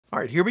All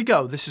right, here we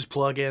go. This is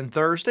Plug-in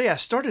Thursday. I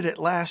started it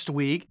last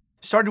week.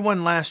 Started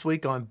one last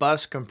week on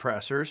bus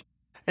compressors.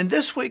 And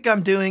this week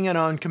I'm doing it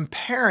on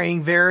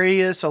comparing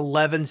various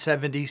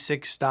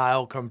 1176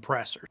 style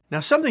compressors. Now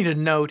something to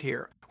note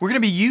here. We're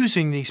going to be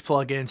using these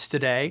plugins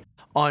today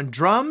on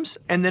drums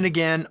and then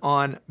again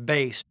on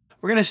bass.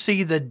 We're going to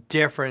see the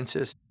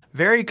differences.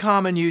 Very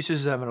common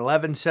uses of an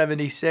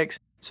 1176.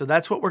 So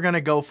that's what we're going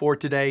to go for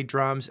today,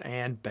 drums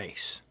and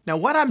bass. Now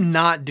what I'm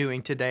not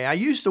doing today, I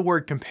used the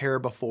word compare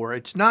before.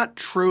 It's not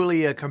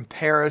truly a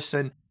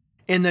comparison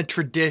in the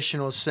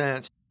traditional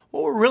sense.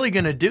 What we're really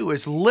going to do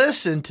is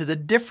listen to the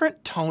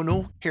different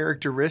tonal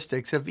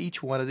characteristics of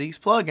each one of these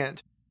plugins.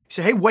 You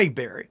say, hey, wait,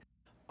 Barry,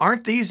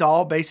 aren't these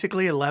all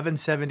basically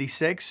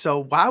 1176? So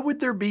why would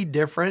there be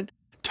different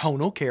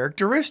tonal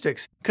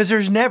characteristics? Because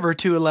there's never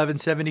two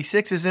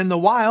 1176s in the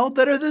wild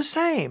that are the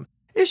same.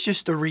 It's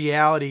just the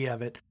reality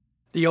of it.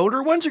 The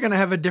older ones are going to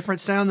have a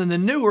different sound than the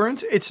newer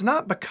ones. It's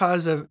not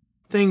because of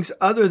things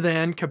other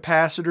than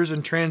capacitors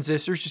and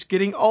transistors just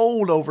getting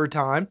old over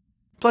time,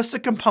 plus the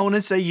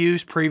components they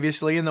used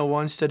previously and the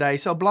ones today.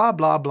 So blah,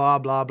 blah, blah,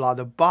 blah, blah.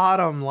 The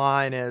bottom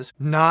line is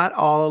not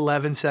all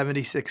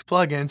 1176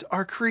 plugins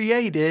are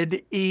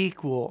created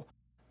equal.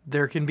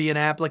 There can be an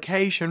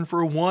application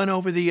for one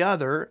over the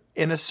other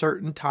in a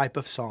certain type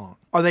of song.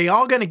 Are they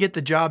all going to get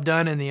the job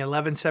done in the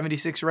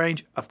 1176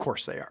 range? Of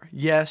course they are.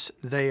 Yes,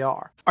 they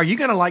are. Are you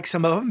going to like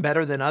some of them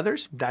better than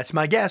others? That's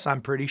my guess.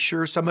 I'm pretty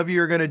sure some of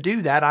you are going to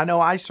do that. I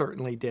know I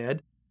certainly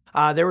did.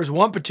 There was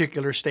one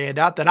particular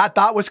standout that I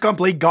thought was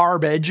complete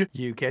garbage.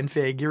 You can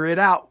figure it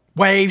out.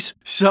 Waves.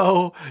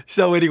 So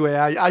anyway,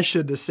 I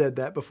shouldn't have said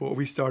that before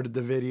we started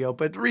the video,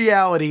 but the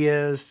reality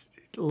is,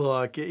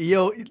 look,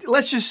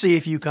 let's just see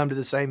if you come to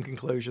the same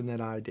conclusion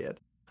that I did.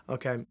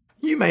 Okay.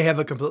 You may have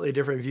a completely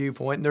different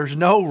viewpoint, and there's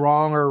no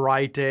wrong or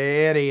right to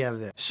any of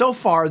this. So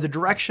far, the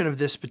direction of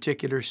this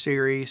particular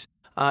series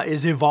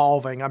is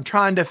evolving. I'm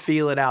trying to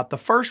feel it out. The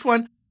first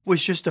one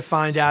was just to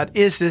find out,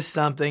 is this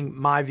something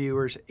my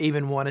viewers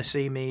even want to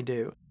see me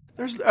do?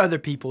 There's other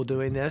people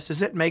doing this.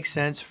 Does it make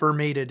sense for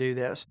me to do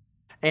this?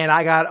 And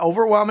I got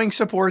overwhelming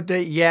support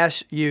that,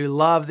 yes, you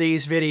love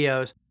these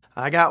videos.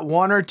 I got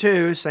one or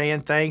two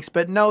saying thanks,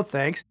 but no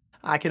thanks.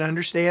 I can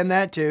understand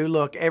that too.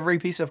 Look, every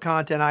piece of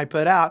content I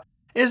put out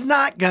is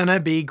not gonna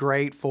be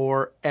great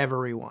for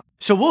everyone.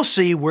 So we'll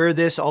see where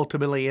this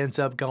ultimately ends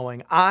up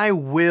going. I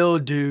will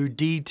do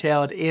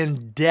detailed,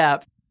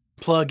 in-depth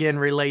plug-in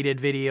related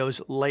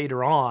videos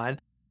later on,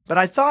 but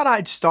I thought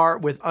I'd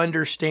start with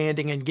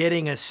understanding and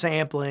getting a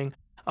sampling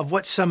of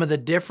what some of the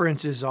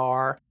differences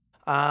are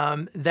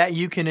that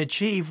you can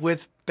achieve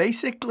with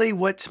basically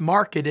what's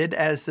marketed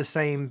as the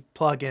same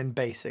plugin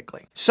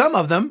basically. Some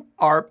of them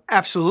are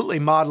absolutely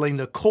modeling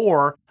the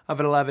core of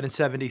an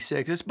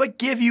 1176s, but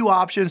give you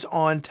options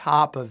on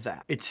top of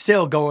that. It's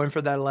still going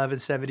for that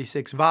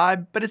 1176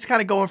 vibe, but it's kind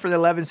of going for the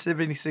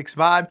 1176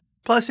 vibe.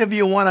 Plus, if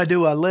you want to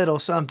do a little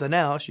something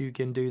else, you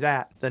can do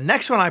that. The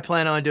next one I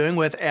plan on doing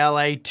with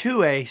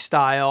LA2A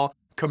style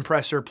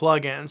compressor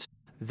plugins.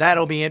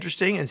 That'll be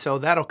interesting, and so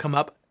that'll come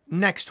up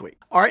next week.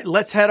 All right,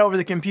 let's head over to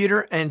the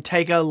computer and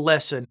take a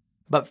listen.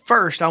 But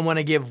first, I want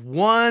to give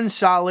one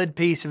solid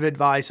piece of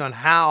advice on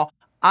how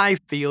I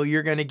feel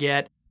you're going to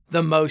get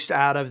the most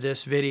out of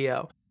this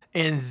video.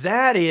 And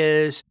that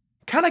is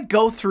kind of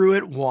go through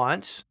it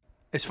once,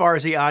 as far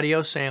as the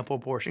audio sample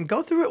portion.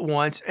 Go through it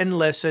once and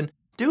listen.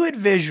 Do it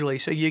visually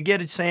so you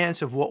get a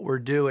sense of what we're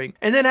doing.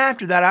 And then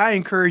after that, I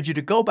encourage you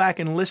to go back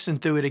and listen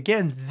through it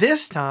again,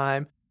 this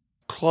time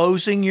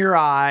closing your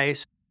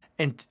eyes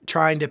and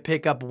trying to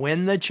pick up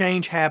when the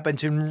change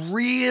happens and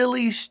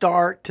really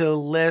start to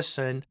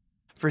listen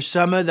for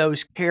some of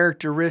those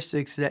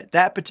characteristics that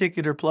that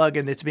particular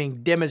plugin that's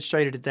being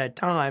demonstrated at that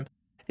time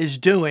is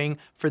doing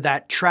for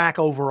that track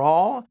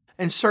overall,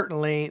 and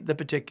certainly the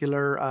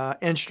particular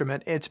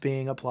instrument it's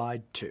being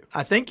applied to.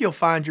 I think you'll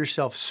find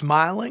yourself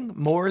smiling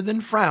more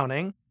than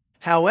frowning.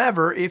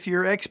 However, if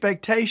your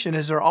expectation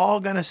is they're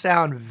all going to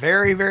sound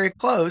very, very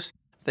close,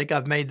 I think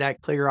I've made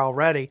that clear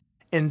already.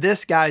 In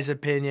this guy's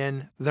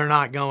opinion, they're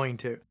not going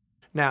to.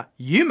 Now,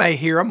 you may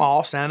hear them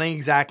all sounding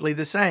exactly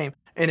the same.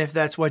 And if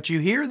that's what you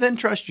hear, then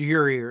trust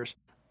your ears.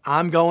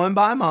 I'm going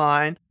by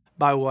mine,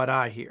 by what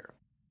I hear.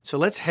 So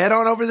let's head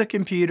on over to the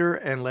computer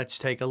and let's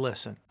take a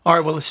listen. All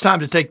right, well, it's time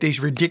to take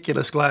these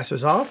ridiculous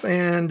glasses off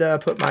and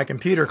put my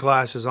computer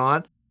glasses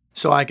on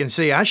so I can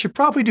see. I should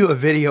probably do a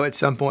video at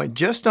some point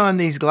just on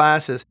these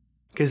glasses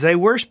because they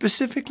were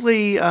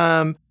specifically,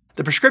 the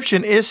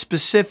prescription is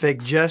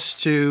specific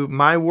just to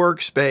my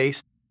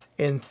workspace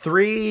in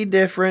 3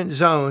 different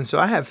zones. So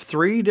I have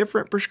 3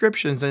 different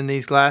prescriptions in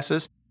these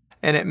glasses,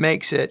 and it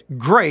makes it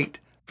great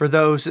for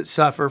those that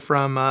suffer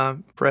from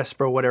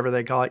Prespro, whatever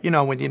they call it. You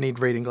know, when you need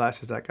reading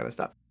glasses, that kind of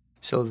stuff.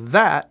 So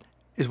that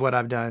is what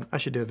I've done. I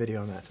should do a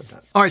video on that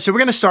sometime. All right, so we're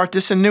going to start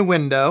this in a new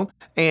window,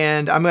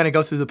 and I'm going to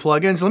go through the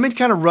plugins. Let me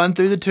kind of run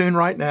through the tune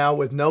right now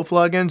with no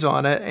plugins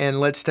on it, and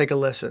let's take a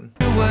listen.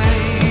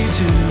 Way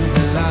to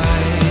the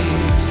light.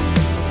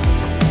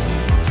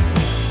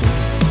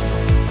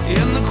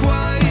 In the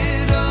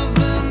quiet of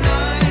the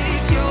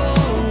night,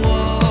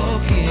 you're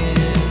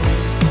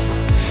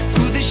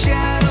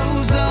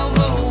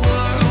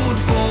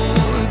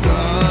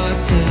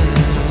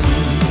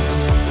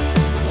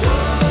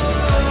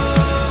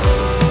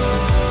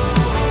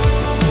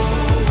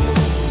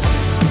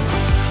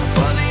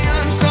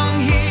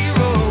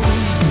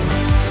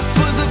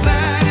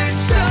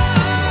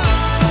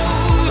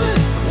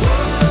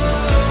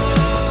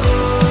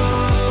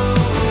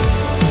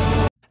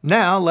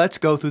Now let's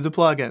go through the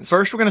plugins.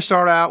 First, we're going to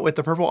start out with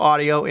the Purple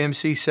Audio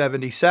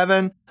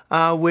MC77,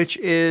 which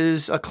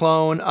is a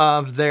clone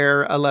of their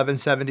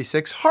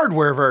 1176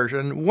 hardware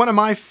version. One of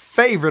my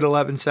favorite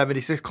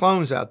 1176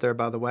 clones out there,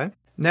 by the way.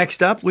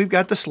 Next up, we've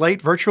got the Slate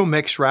Virtual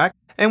Mix Rack,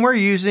 and we're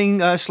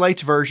using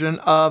Slate's version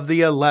of the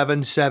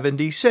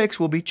 1176.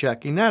 We'll be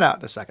checking that out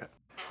in a second.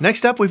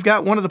 Next up, we've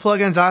got one of the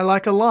plugins I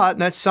like a lot,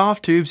 and that's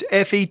Softube's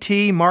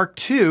FET Mark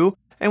II,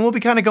 and we'll be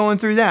kind of going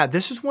through that.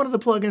 This is one of the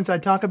plugins I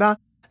talk about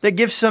that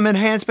gives some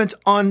enhancements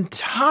on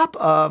top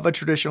of a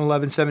traditional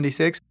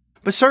 1176,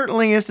 but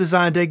certainly is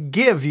designed to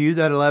give you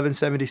that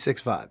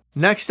 1176 vibe.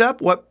 Next up,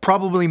 what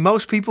probably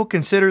most people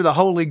consider the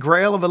holy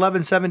grail of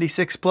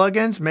 1176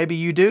 plugins. Maybe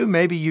you do,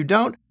 maybe you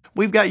don't.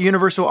 We've got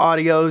Universal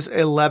Audio's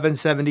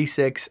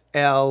 1176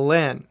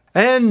 LN.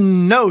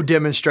 And no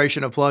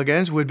demonstration of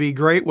plugins would be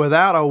great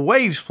without a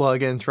Waves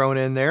plugin thrown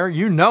in there.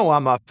 You know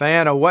I'm a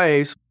fan of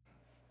Waves.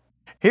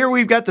 Here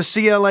we've got the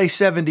CLA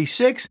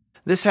 76.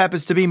 This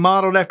happens to be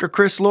modeled after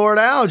Chris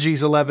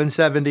Lord-Alge's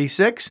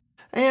 1176,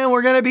 and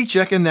we're going to be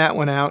checking that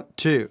one out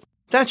too.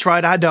 That's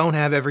right, I don't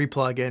have every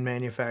plugin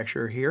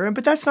manufacturer here,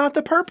 but that's not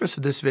the purpose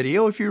of this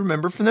video if you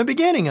remember from the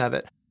beginning of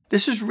it.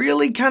 This is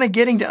really kind of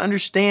getting to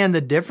understand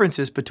the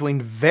differences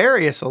between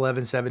various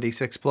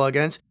 1176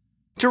 plugins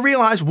to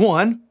realize,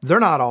 one, they're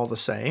not all the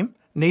same.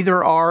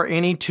 Neither are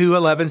any two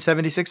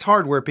 1176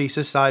 hardware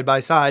pieces side by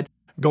side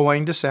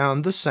going to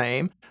sound the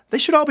same. They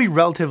should all be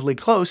relatively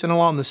close and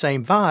along the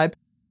same vibe,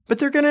 but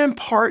they're going to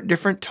impart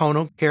different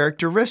tonal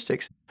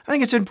characteristics. I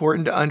think it's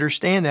important to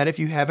understand that if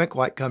you haven't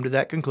quite come to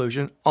that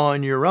conclusion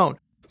on your own.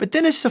 But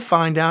then it's to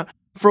find out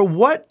for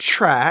what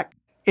track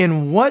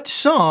in what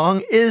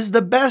song is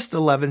the best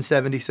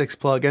 1176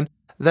 plugin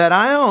that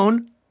I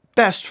own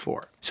best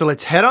for. So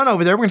let's head on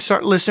over there. We're going to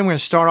start listening. We're going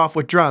to start off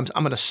with drums.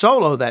 I'm going to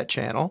solo that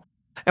channel,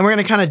 and we're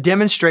going to kind of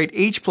demonstrate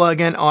each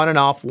plugin on and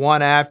off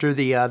one after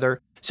the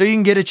other so you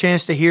can get a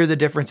chance to hear the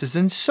differences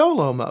in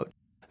solo mode.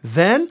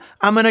 Then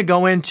I'm going to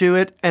go into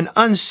it and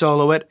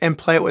unsolo it and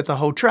play it with the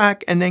whole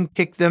track and then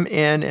kick them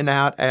in and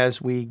out as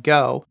we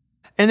go.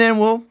 And then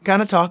we'll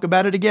kind of talk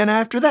about it again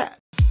after that.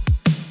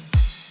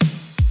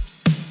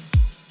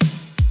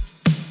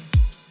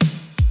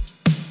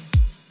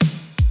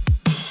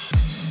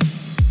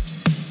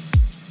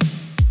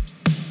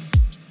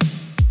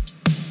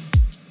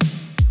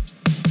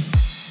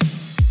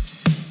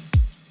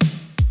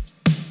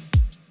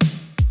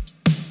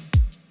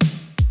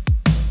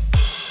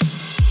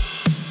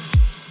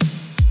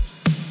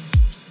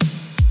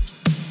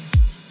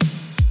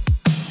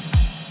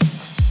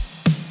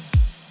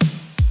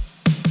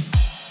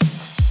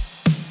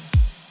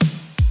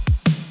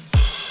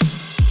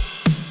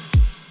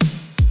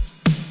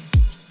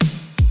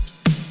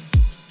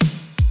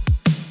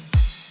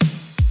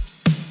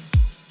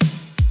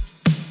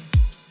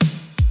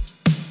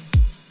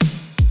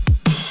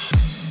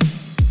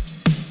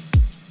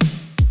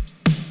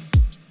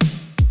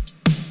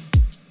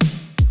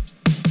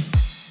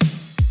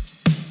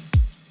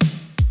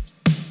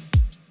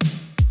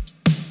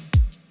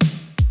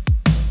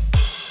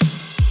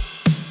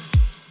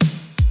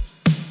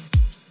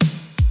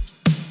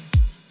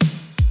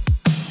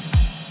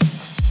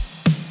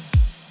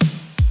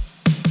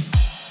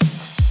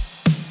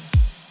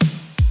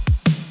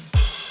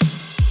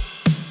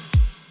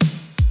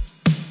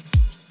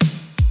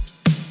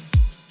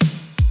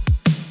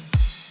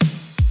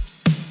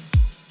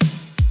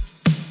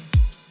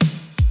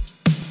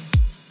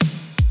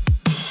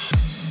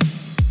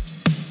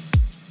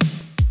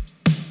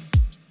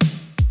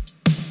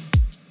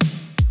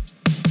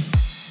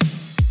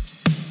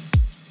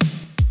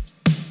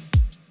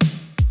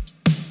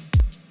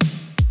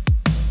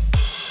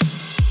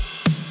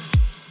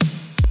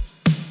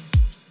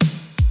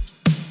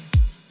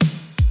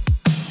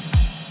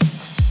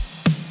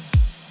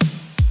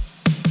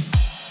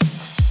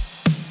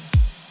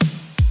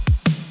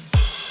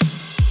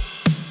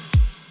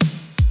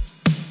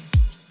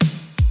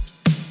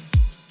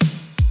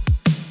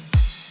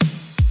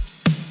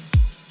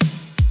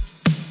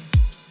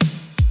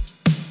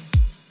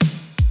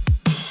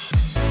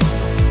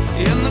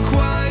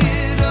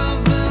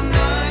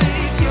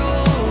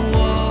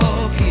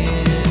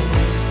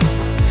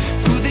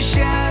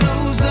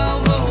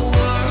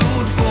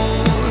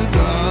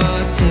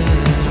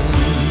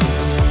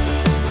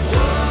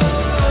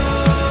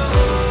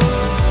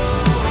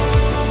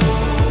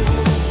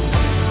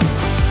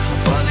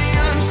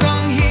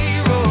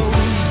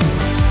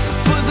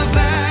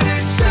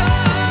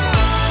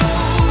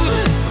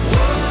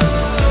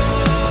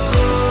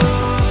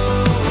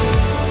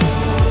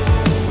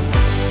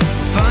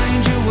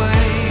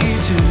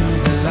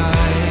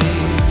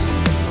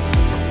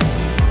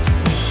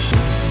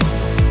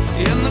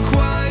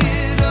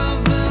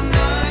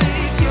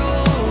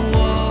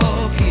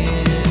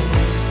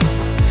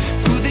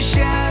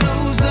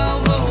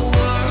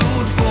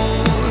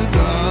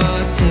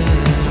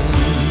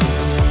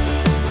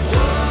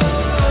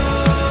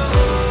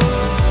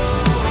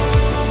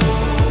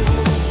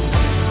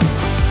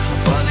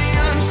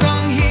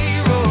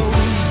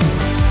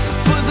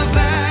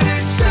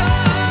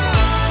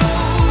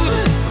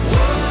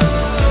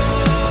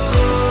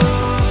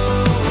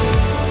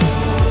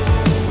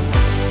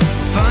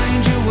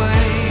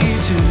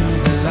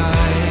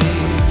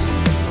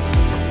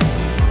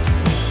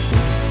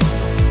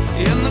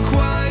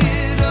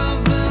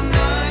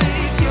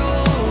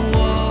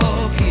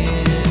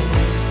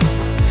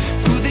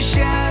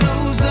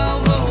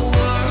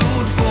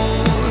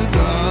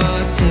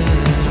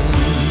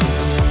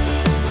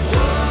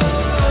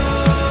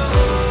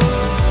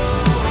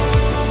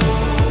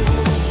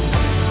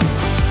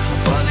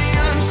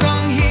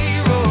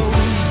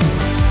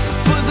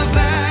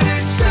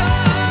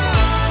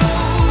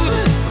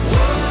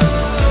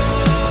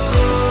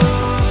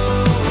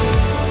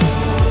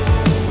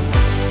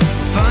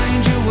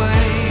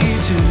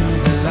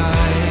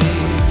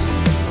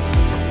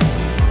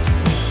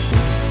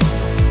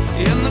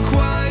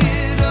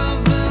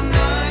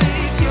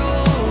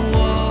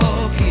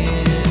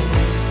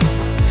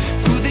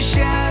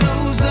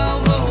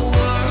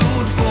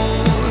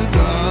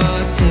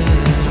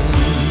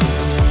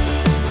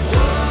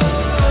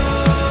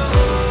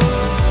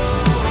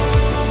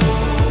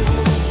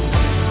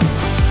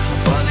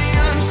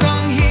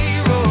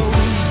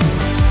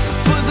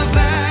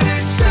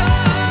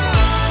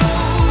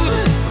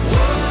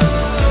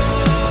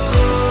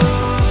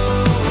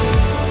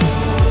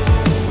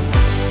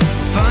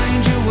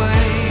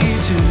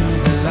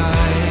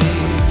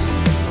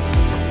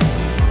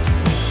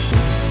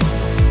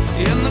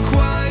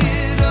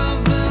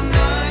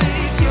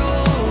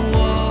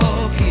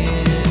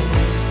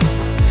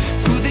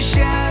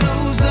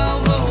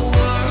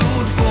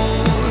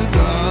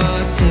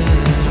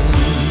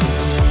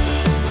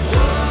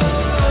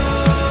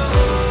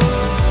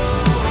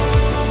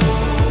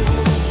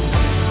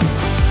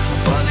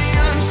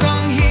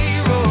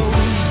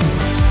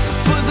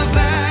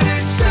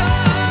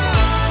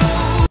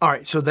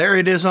 so there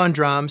it is on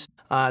drums.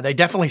 They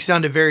definitely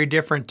sounded very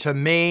different to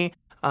me.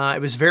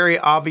 It was very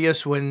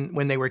obvious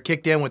when they were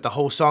kicked in with the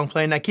whole song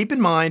playing. Now keep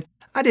in mind,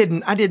 I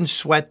didn't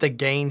sweat the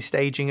gain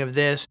staging of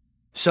this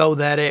so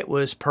that it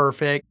was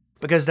perfect,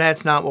 because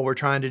that's not what we're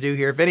trying to do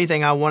here. If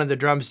anything, I wanted the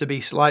drums to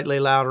be slightly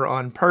louder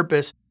on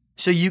purpose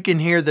so you can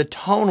hear the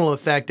tonal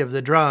effect of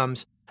the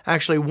drums.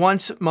 Actually,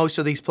 once most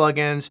of these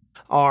plugins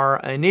are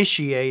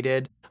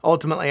initiated,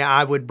 ultimately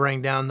I would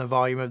bring down the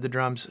volume of the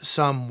drums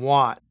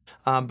somewhat.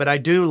 But I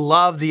do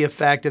love the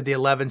effect of the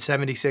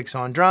 1176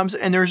 on drums,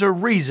 and there's a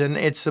reason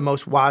it's the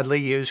most widely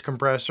used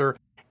compressor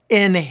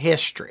in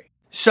history.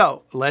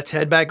 So let's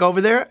head back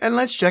over there and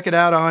let's check it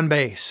out on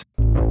bass.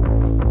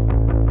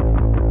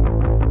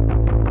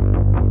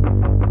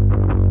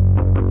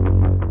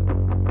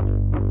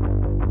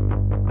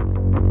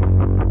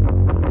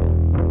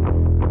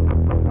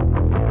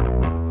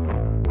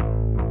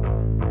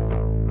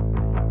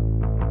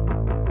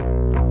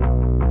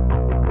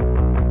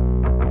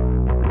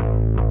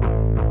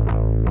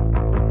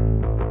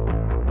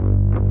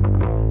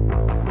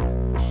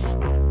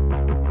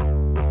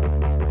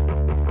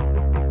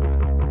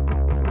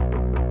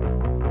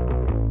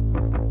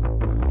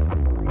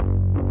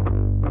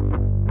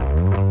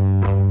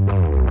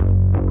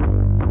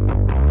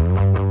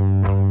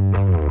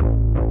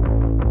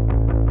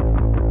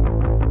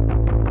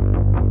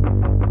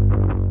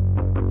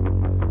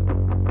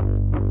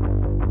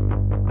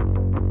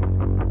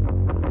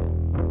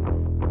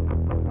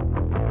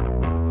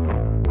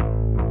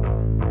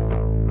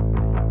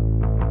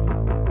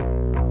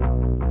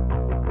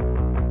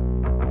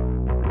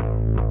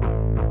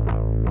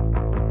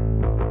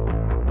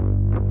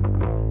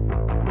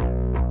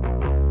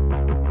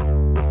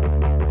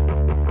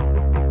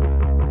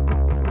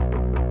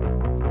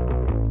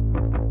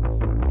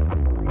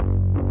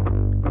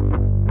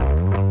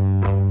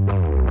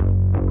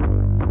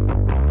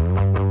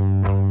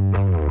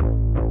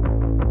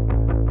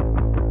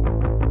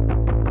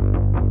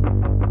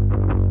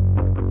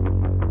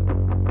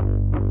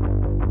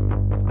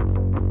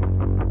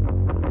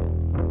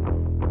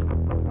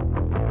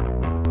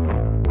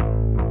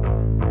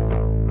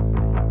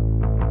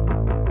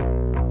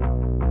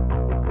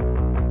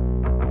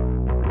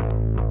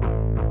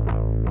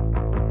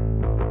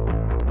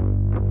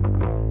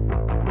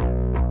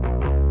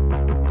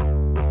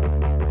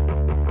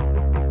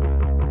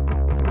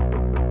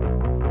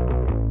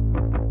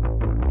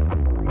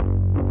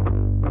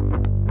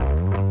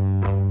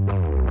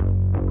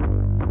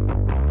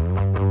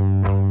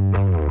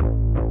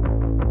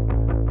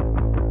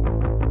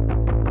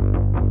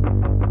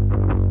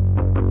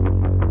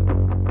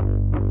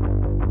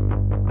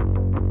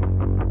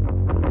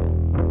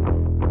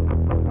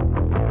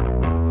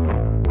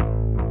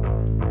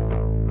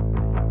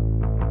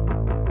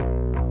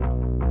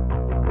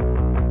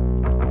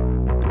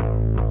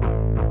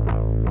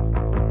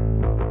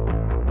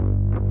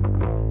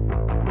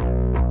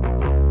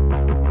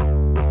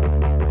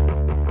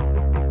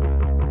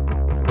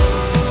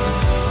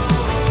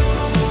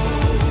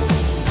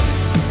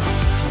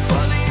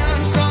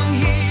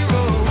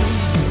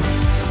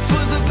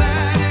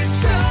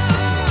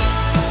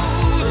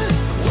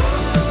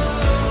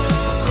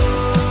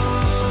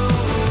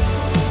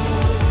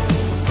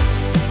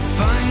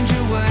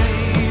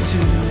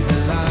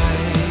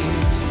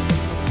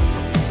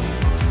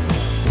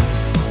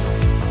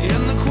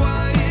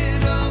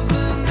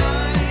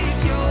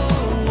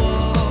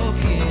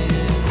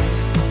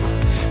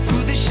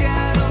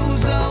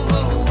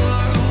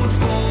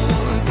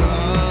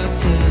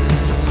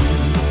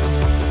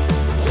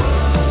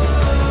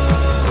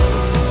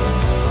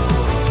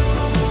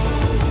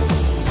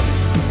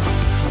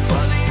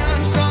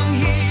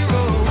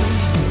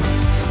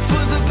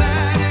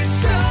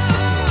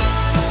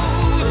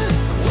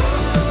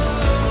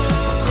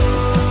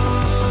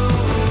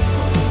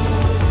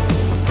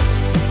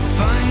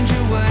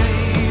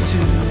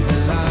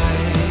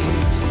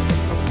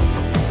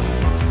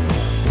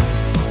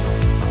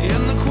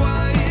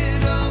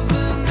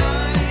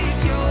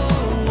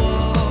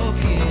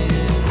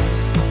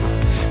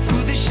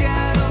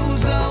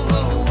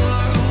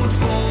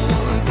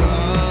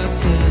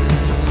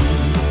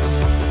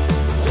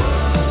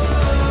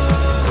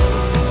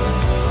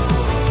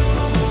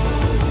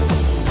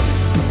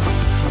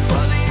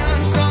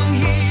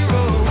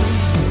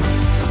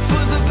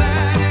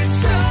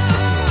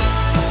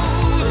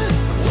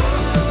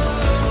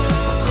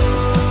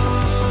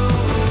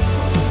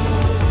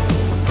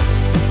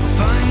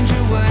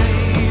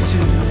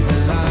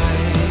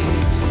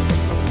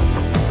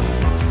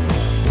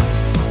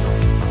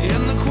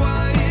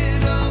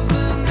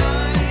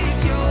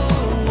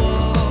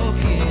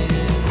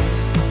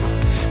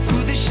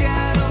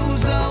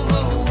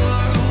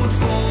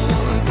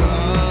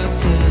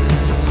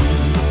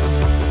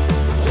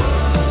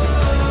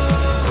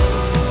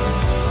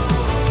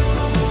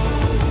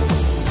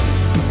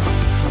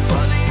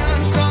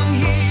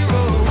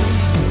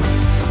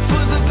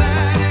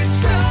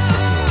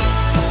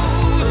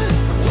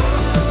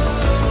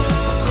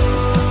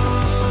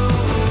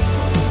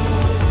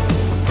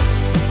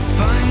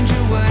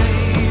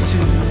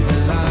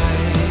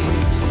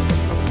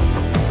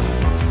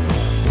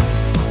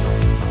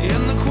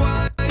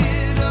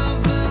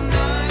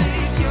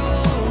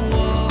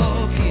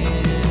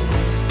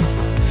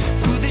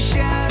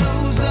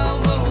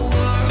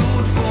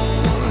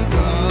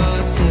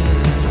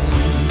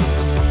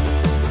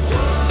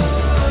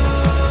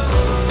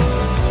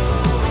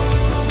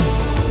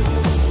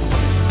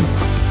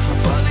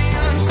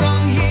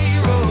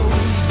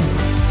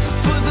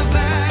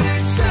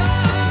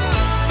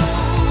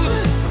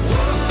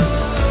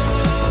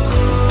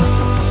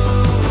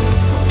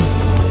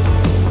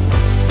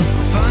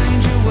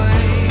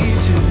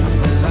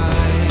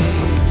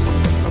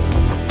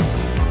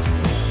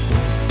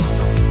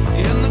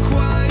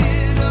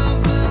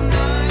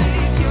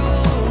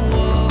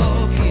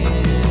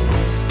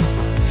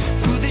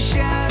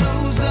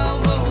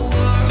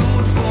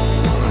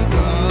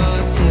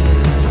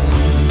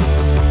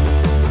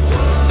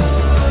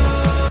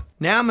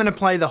 Now I'm going to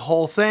play the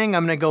whole thing.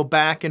 I'm going to go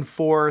back and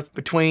forth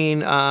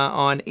between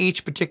on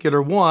each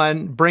particular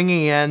one,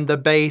 bringing in the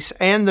bass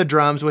and the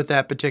drums with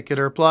that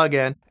particular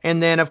plugin,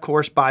 and then of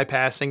course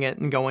bypassing it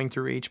and going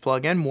through each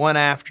plugin one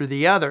after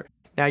the other.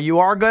 Now you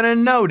are going to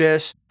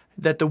notice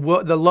that the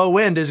low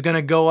end is going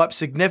to go up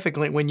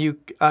significantly when you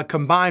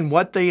combine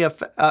what the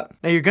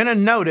now you're going to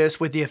notice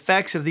with the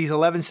effects of these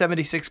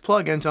 1176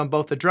 plugins on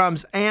both the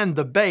drums and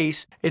the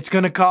bass, it's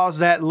going to cause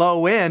that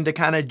low end to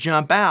kind of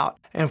jump out.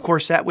 And of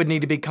course that would need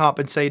to be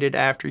compensated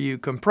after you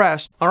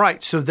compress. All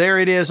right, so there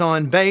it is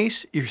on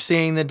bass. You're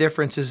seeing the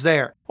differences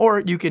there. Or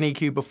you can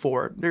EQ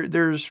before.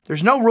 There's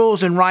no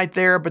rules in right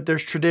there, but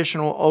there's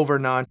traditional over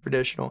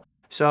non-traditional.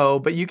 So,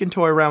 but you can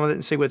toy around with it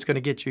and see what's going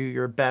to get you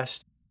your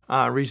best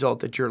result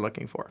that you're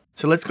looking for.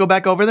 So let's go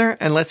back over there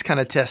and let's kind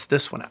of test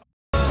this one out.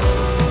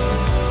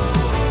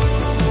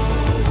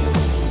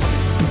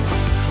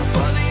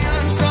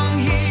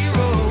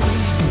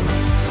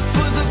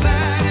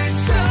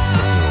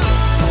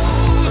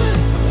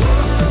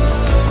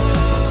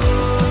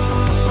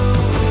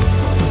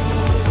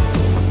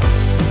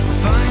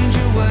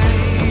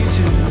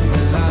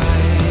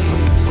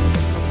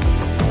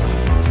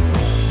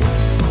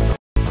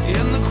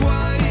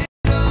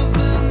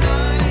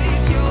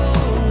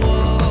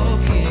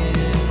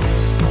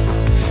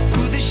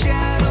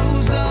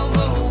 Shadows of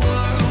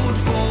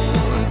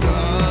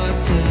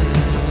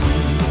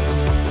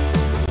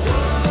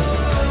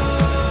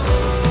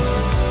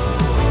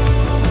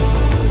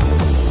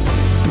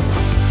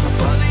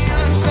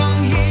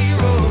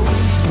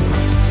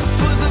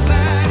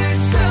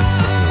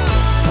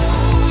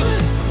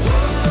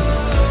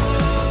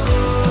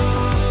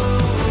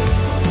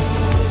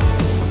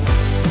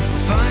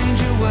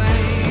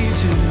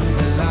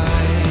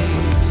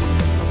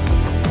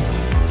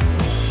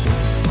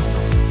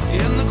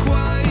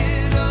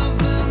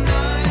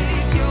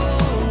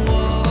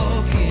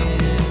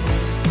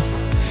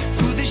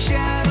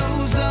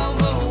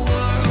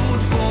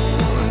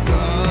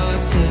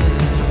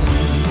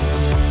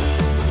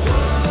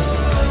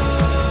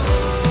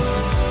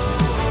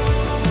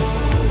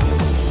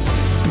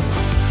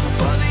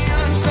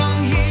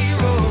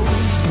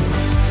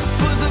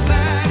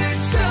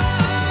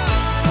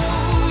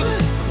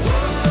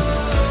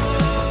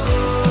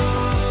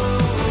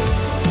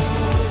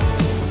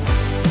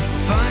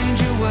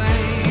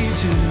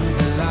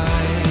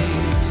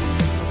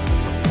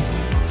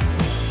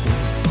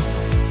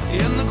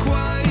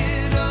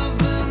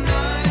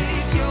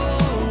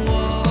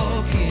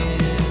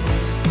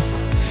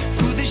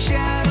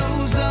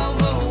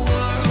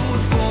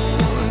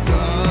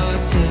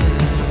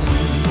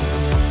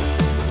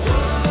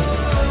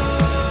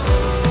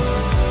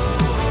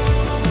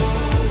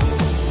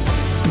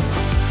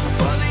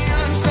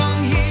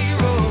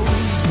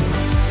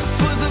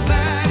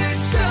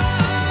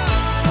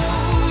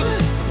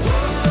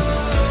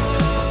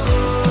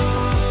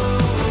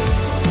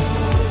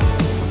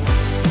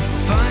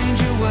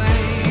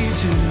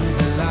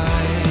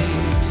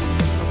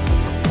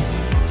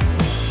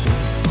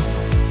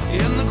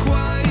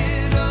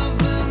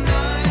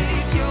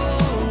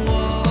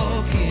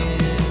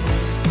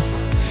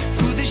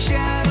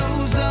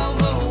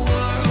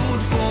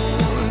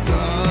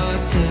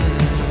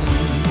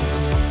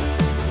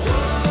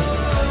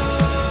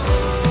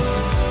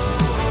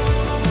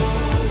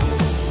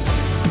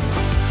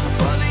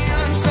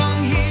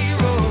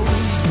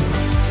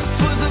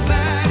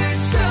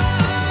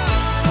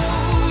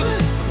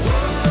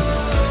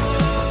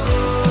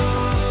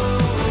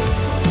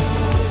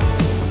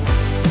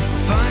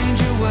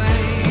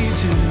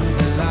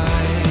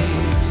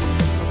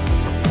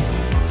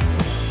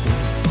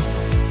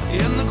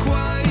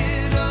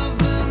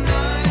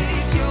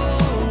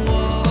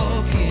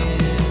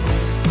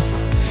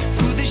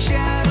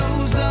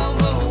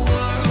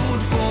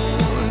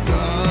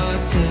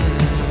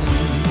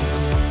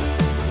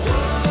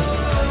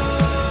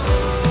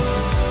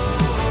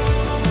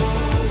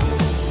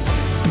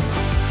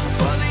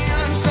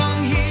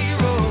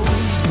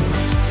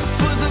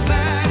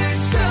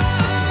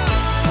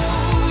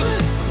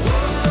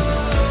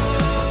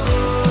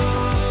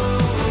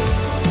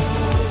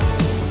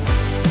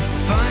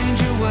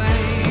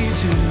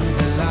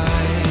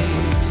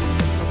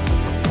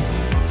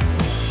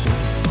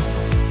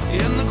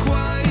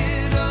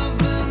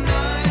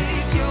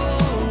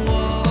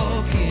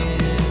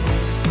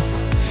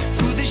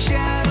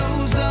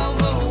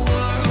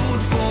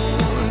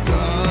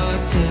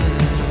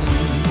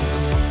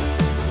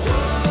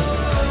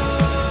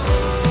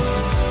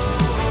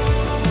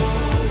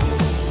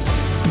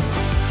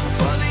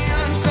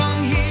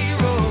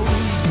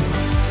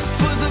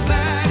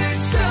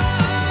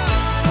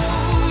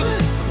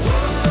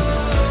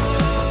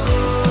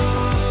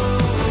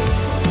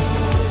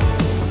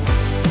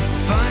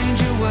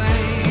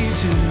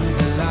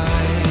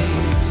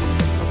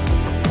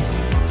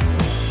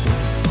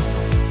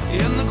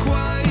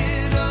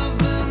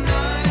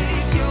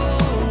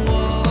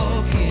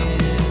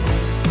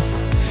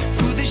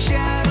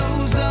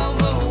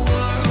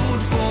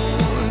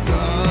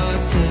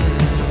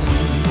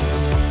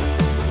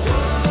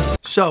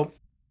So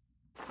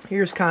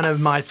here's kind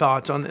of my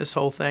thoughts on this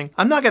whole thing.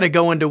 I'm not going to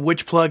go into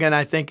which plugin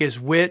I think is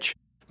which,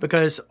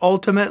 because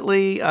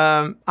ultimately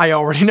I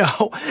already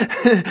know.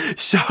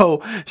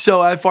 so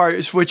as far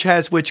as which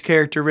has which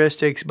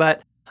characteristics,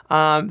 but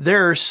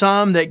there are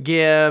some that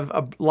give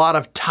a lot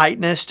of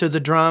tightness to the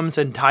drums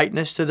and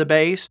tightness to the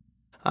bass.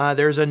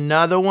 There's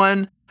another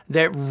one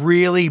that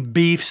really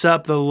beefs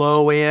up the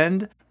low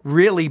end,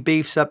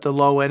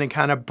 and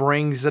kind of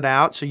brings it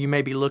out. So you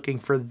may be looking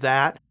for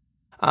that.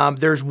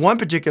 There's one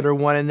particular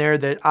one in there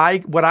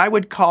that what I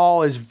would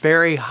call is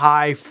very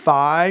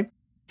hi-fi.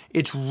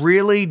 It's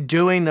really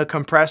doing the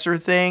compressor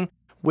thing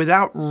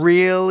without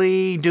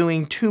really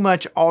doing too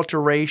much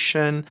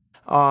alteration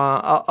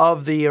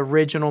of the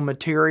original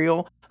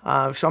material. So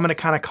I'm going to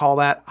kind of call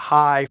that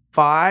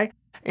hi-fi.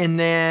 And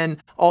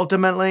then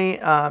ultimately,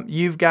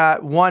 you've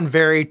got one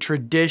very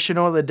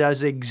traditional that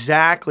does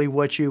exactly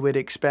what you would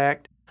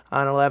expect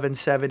an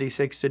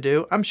 1176 to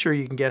do. I'm sure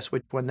you can guess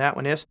which one that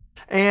one is.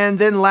 And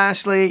then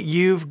lastly,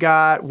 you've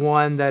got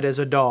one that is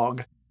a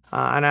dog.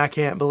 And I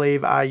can't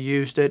believe I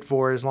used it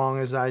for as long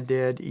as I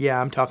did.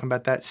 Yeah, I'm talking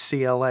about that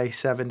CLA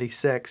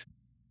 76.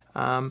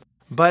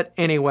 But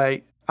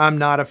anyway, I'm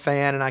not a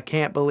fan, and I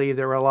can't believe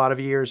there were a lot of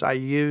years I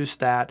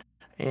used that.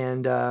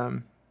 And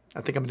I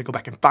think I'm going to go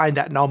back and find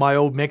that in all my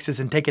old mixes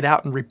and take it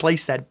out and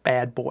replace that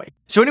bad boy.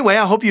 So anyway,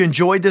 I hope you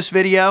enjoyed this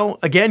video.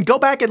 Again, go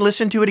back and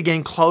listen to it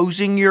again,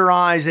 closing your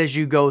eyes as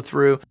you go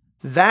through.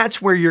 That's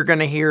where you're going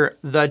to hear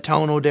the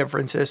tonal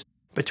differences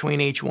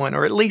between each one,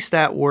 or at least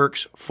that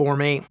works for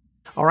me.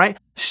 All right,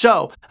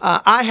 so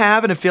I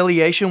have an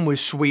affiliation with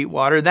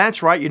Sweetwater.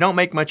 That's right, you don't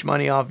make much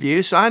money off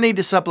views, so I need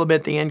to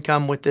supplement the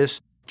income with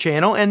this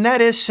channel, and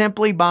that is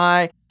simply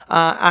by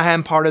I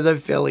am part of the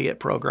affiliate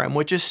program,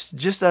 which is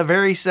just a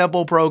very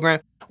simple program.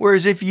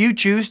 Whereas if you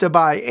choose to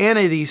buy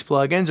any of these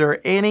plugins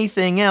or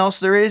anything else,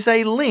 there is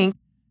a link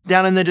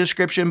down in the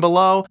description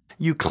below.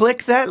 You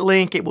click that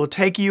link, it will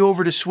take you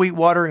over to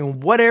Sweetwater,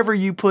 and whatever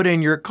you put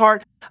in your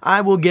cart, I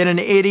will get an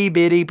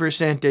itty-bitty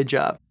percentage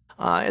of.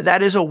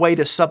 That is a way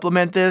to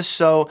supplement this,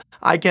 so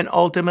I can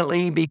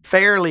ultimately be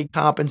fairly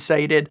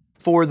compensated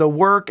for the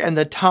work and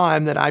the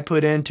time that I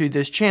put into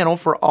this channel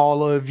for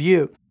all of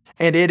you.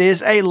 And it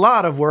is a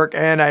lot of work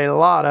and a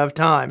lot of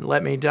time,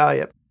 let me tell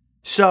you.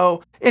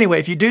 So anyway,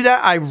 if you do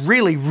that, I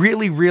really,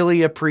 really,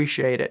 really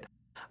appreciate it.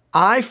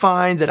 I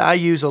find that I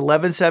use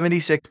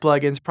 1176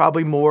 plugins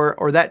probably more,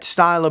 or that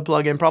style of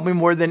plugin probably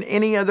more than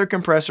any other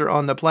compressor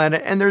on the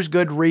planet, and there's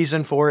good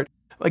reason for it.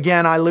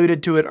 Again, I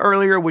alluded to it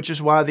earlier, which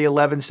is why the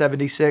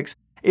 1176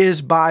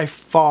 is by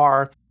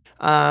far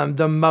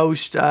the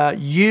most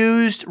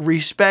used,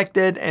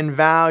 respected, and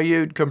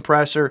valued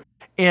compressor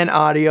in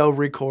audio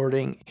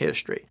recording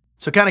history.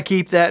 So kind of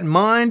keep that in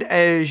mind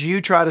as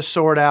you try to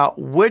sort out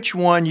which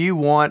one you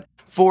want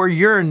for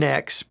your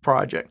next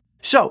project.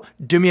 So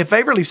do me a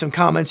favor, leave some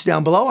comments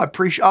down below. I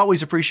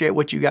always appreciate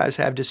what you guys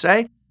have to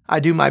say.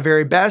 I do my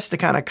very best to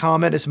kind of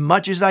comment as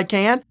much as I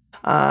can.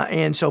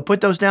 And so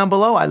put those down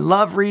below. I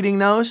love reading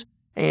those.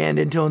 And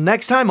until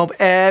next time, hope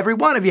every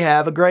one of you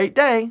have a great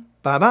day.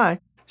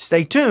 Bye-bye.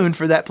 Stay tuned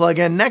for that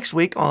plugin next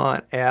week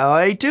on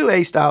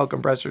LA2A style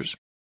compressors.